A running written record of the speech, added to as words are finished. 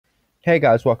Hey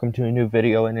guys, welcome to a new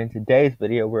video, and in today's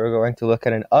video we're going to look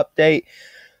at an update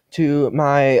to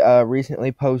my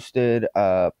recently posted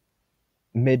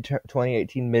midterm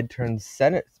 2018 midterm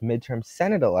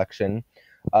Senate election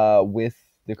with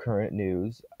the current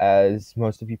news. As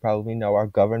most of you probably know, our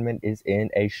government is in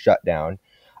a shutdown.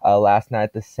 Last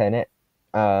night the Senate,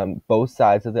 both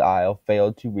sides of the aisle,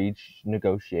 failed to reach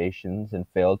negotiations and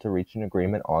failed to reach an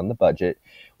agreement on the budget,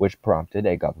 which prompted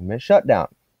a government shutdown.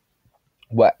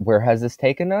 Where has this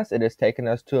taken us? It has taken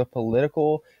us to a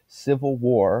political civil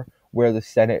war where the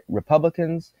Senate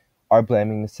Republicans are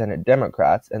blaming the Senate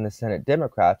Democrats, and the Senate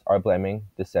Democrats are blaming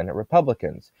the Senate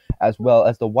Republicans, as well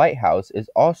as the White House is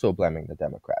also blaming the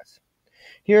Democrats.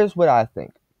 Here's what I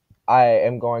think. I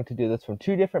am going to do this from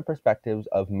two different perspectives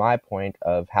of my point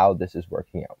of how this is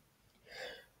working out.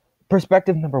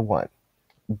 Perspective number one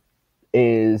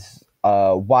is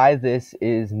why this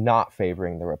is not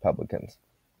favoring the Republicans.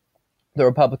 The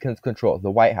Republicans control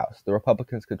the White House. The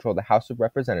Republicans control the House of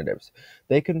Representatives.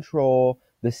 They control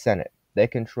the Senate. They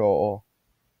control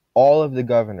all of the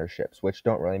governorships, which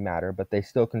don't really matter, but they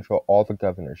still control all the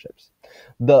governorships.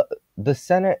 The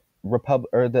Senate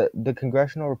or the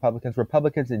congressional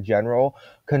Republicans in general,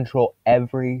 control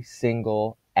every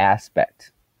single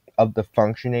aspect of the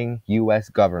functioning U.S.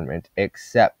 government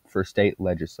except for state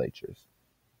legislatures.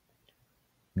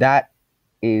 That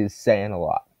is saying a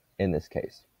lot in this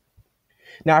case.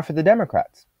 Now, for the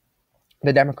Democrats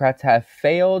have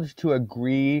failed to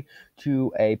agree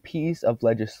to a piece of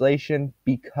legislation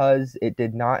because it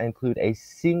did not include a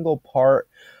single part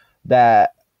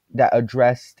that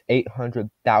addressed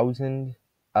 800,000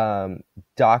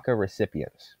 DACA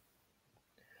recipients.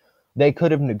 They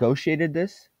could have negotiated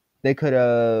this. They could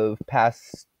have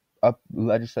passed up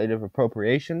legislative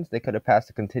appropriations. They could have passed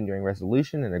a continuing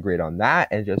resolution and agreed on that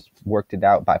and just worked it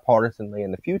out bipartisanly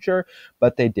in the future,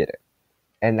 but they didn't.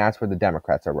 And that's where the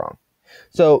Democrats are wrong.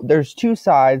 So there's two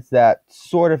sides that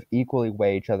sort of equally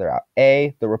weigh each other out.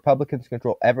 A, the Republicans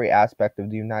control every aspect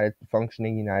of the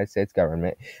functioning United States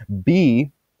government.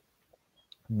 B,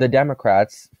 the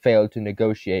Democrats failed to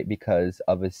negotiate because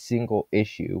of a single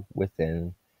issue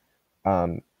within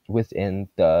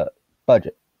the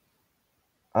budget.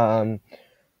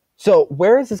 So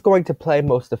where is this going to play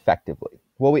most effectively?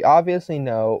 Well, we obviously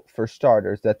know, for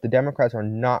starters, that the Democrats are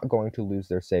not going to lose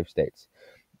their safe states.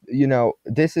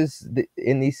 This is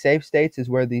in these safe states is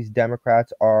where these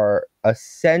Democrats are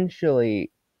essentially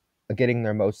getting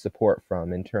their most support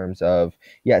from, in terms of,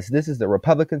 yes, this is the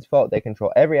Republicans' fault. They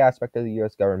control every aspect of the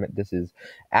U.S. government. This is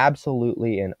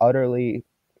absolutely and utterly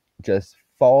just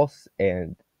false,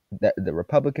 and it's the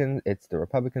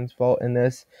Republicans' fault in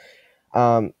this.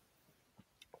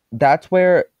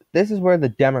 This is where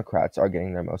the Democrats are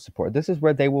getting their most support. This is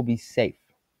where they will be safe.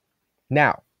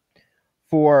 Now,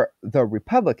 for the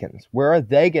Republicans, where are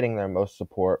they getting their most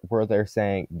support? Where they're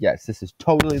saying, yes, this is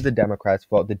totally the Democrats'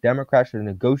 fault. The Democrats should have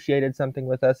negotiated something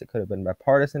with us. It could have been a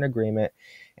bipartisan agreement,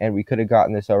 and we could have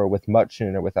gotten this over with much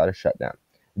sooner without a shutdown.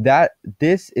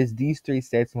 This is these three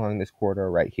states along this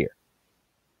corridor right here.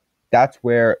 That's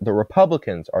where the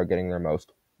Republicans are getting their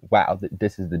most, wow,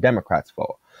 this is the Democrats'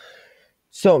 fault.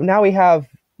 So now we have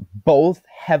both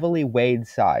heavily weighed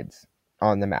sides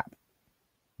on the map.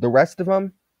 The rest of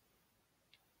them,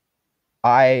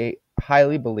 I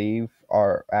highly believe,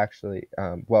 are actually,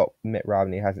 Mitt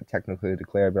Romney hasn't technically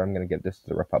declared, but I'm going to give this to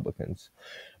the Republicans.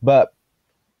 But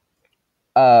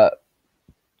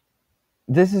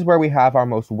this is where we have our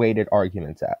most weighted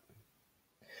arguments at.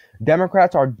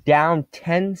 Democrats are down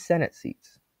 10 Senate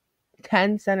seats.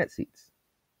 10 Senate seats.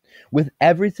 With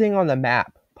everything on the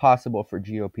map possible for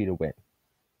GOP to win.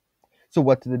 So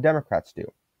what do the Democrats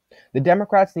do? The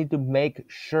Democrats need to make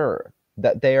sure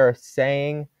that they are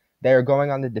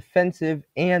going on the defensive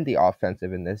and the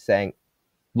offensive in this, saying,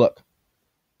 look,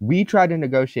 we tried to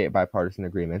negotiate bipartisan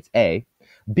agreements, A.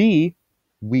 B,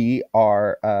 we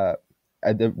are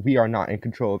not in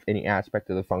control of any aspect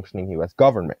of the functioning U.S.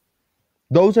 government.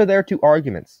 Those are their two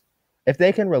arguments. If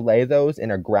they can relay those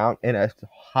in a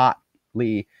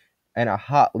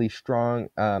hotly strong,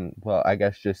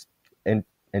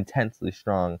 intensely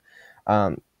strong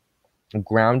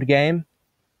ground game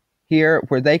here,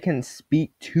 where they can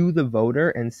speak to the voter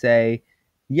and say,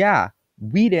 yeah,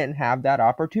 we didn't have that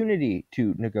opportunity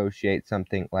to negotiate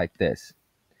something like this.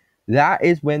 That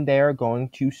is when they are going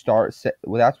to start.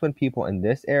 That's when people in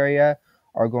this area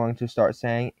are going to start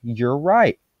saying, you're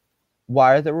right.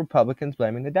 Why are the Republicans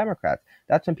blaming the Democrats?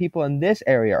 That's when people in this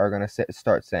area are going to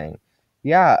start saying,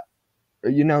 yeah,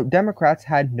 Democrats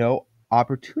had no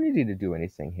opportunity to do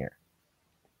anything here.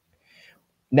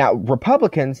 Now,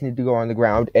 Republicans need to go on the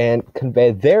ground and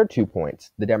convey their 2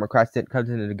 points. The Democrats didn't come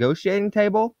to the negotiating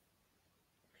table,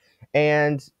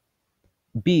 and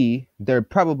B, their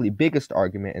probably biggest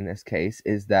argument in this case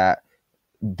is that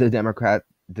the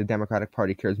Democratic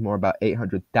Party cares more about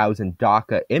 800,000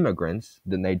 DACA immigrants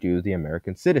than they do the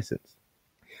American citizens.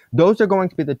 Those are going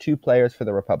to be the 2 players for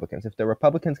the Republicans. If the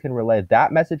Republicans can relay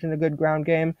that message in a good ground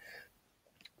game,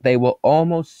 they will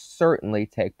almost certainly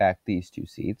take back these 2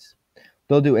 seats.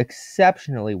 They'll do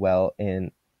exceptionally well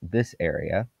in this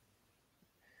area.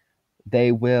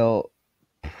 They will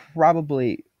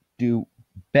probably do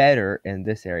better in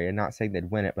this area. Not saying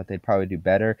they'd win it, but they'd probably do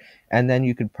better. And then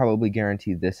you could probably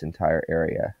guarantee this entire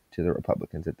area to the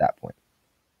Republicans at that point.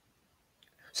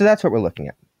 So that's what we're looking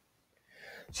at.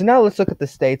 So now let's look at the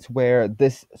states where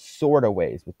this sort of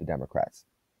weighs with the Democrats.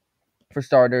 For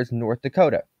starters, North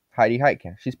Dakota, Heidi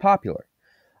Heitkamp. She's popular.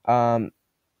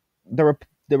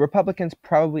 The Republicans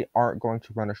probably aren't going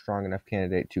to run a strong enough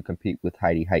candidate to compete with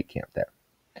Heidi Heitkamp there.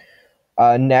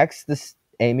 Next,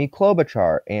 Amy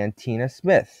Klobuchar and Tina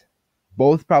Smith,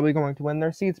 both probably going to win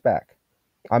their seats back.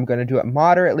 I'm going to do it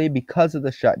moderately because of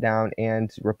the shutdown,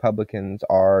 and Republicans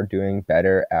are doing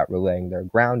better at relaying their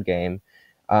ground game.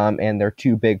 And their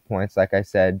 2 big points, like I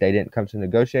said, they didn't come to the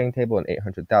negotiating table, and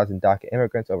 800,000 DACA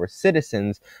immigrants over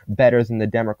citizens better than the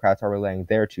Democrats are relaying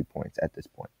their 2 points at this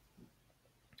point.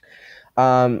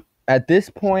 At this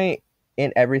point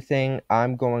in everything,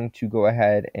 I'm going to go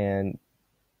ahead and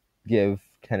give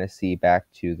Tennessee back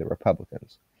to the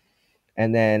Republicans.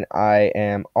 And then I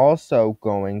am also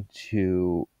going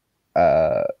to,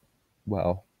 I'm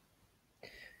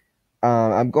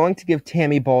going to give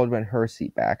Tammy Baldwin her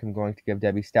seat back. I'm going to give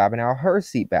Debbie Stabenow her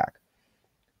seat back.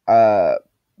 Then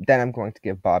I'm going to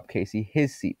give Bob Casey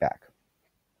his seat back.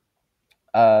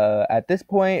 At this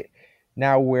point,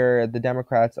 now where the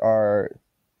Democrats are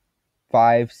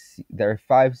 5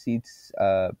 seats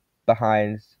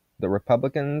behind the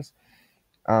Republicans,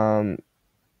 and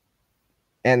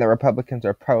the Republicans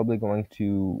are probably going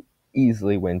to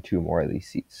easily win 2 more of these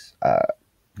seats,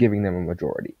 giving them a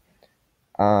majority.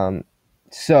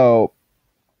 So,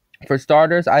 for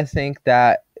starters, I think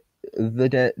that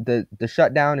the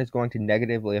shutdown is going to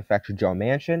negatively affect Joe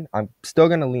Manchin. I'm still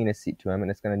going to lean a seat to him, and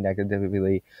it's going to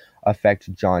negatively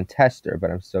affect John Tester,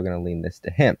 but I'm still going to lean this to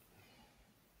him.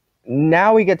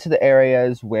 Now we get to the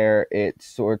areas where it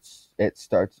starts.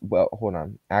 Well, hold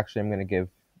on. Actually, I'm going to give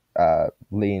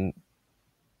lean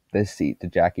this seat to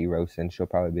Jackie Rosen. She'll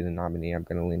probably be the nominee. I'm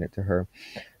going to lean it to her.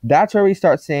 That's where we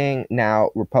start seeing now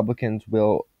Republicans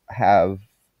will have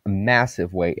a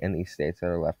massive weight in these states that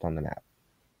are left on the map.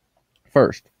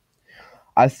 First,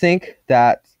 I think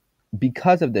that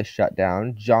because of this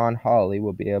shutdown, Josh Hawley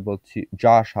will be able to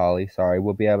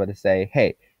say,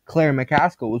 hey, Claire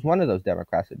McCaskill was one of those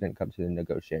Democrats that didn't come to the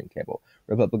negotiating table.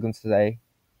 Republicans say,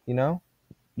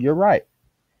 you're right.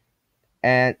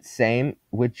 And same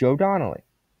with Joe Donnelly.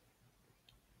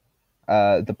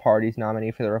 The party's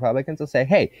nominee for the Republicans will say,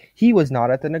 hey, he was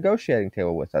not at the negotiating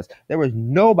table with us. There was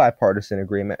no bipartisan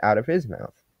agreement out of his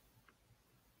mouth.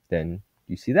 Then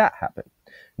you see that happen.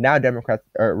 Now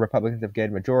Republicans have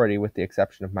gained majority with the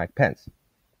exception of Mike Pence.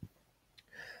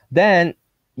 Then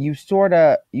the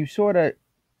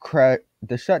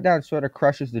shutdown sort of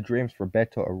crushes the dreams for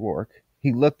Beto O'Rourke.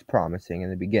 He looked promising in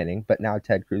the beginning, but now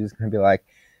Ted Cruz is going to be like,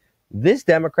 this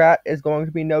Democrat is going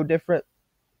to be no different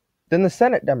than the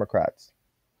Senate Democrats.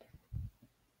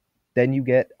 Then you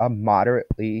get a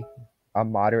moderately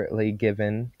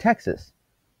given Texas.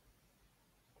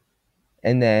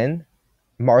 And then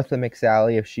Martha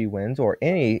McSally, if she wins, or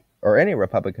any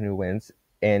Republican who wins,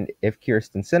 and if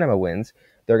Kyrsten Sinema wins,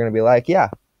 they're going to be like, yeah,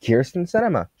 Kyrsten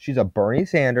Sinema, she's a Bernie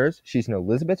Sanders, she's an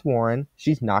Elizabeth Warren,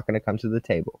 she's not going to come to the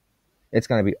table. It's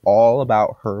going to be all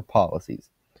about her policies.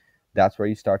 That's where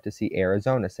you start to see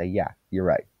Arizona say, yeah, you're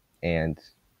right. And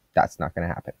that's not going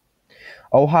to happen.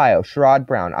 Ohio, Sherrod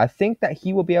Brown, I think that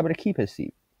he will be able to keep his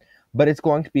seat. But it's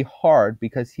going to be hard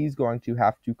because he's going to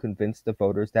have to convince the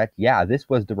voters that, yeah, this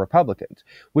was the Republicans,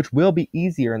 which will be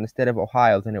easier in the state of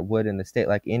Ohio than it would in the state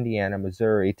like Indiana,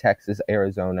 Missouri, Texas,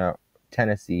 Arizona,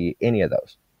 Tennessee, any of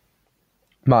those.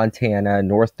 Montana,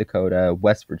 North Dakota,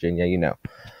 West Virginia,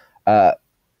 But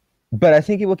I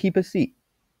think he will keep his seat.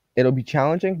 It'll be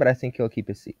challenging, but I think he'll keep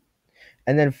his seat.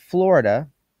 And then Florida,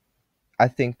 I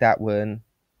think that one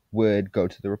would go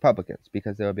to the Republicans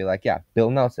because they would be like, yeah, Bill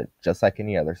Nelson, just like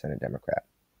any other Senate Democrat.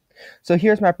 So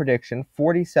here's my prediction,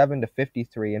 47 to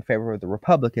 53 in favor of the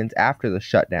Republicans after the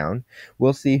shutdown.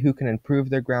 We'll see who can improve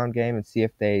their ground game and see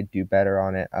if they do better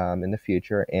on it in the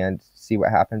future, and see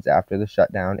what happens after the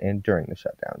shutdown and during the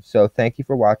shutdown. So thank you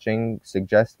for watching.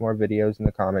 Suggest more videos in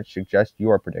the comments. Suggest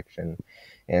your prediction,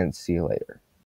 and see you later.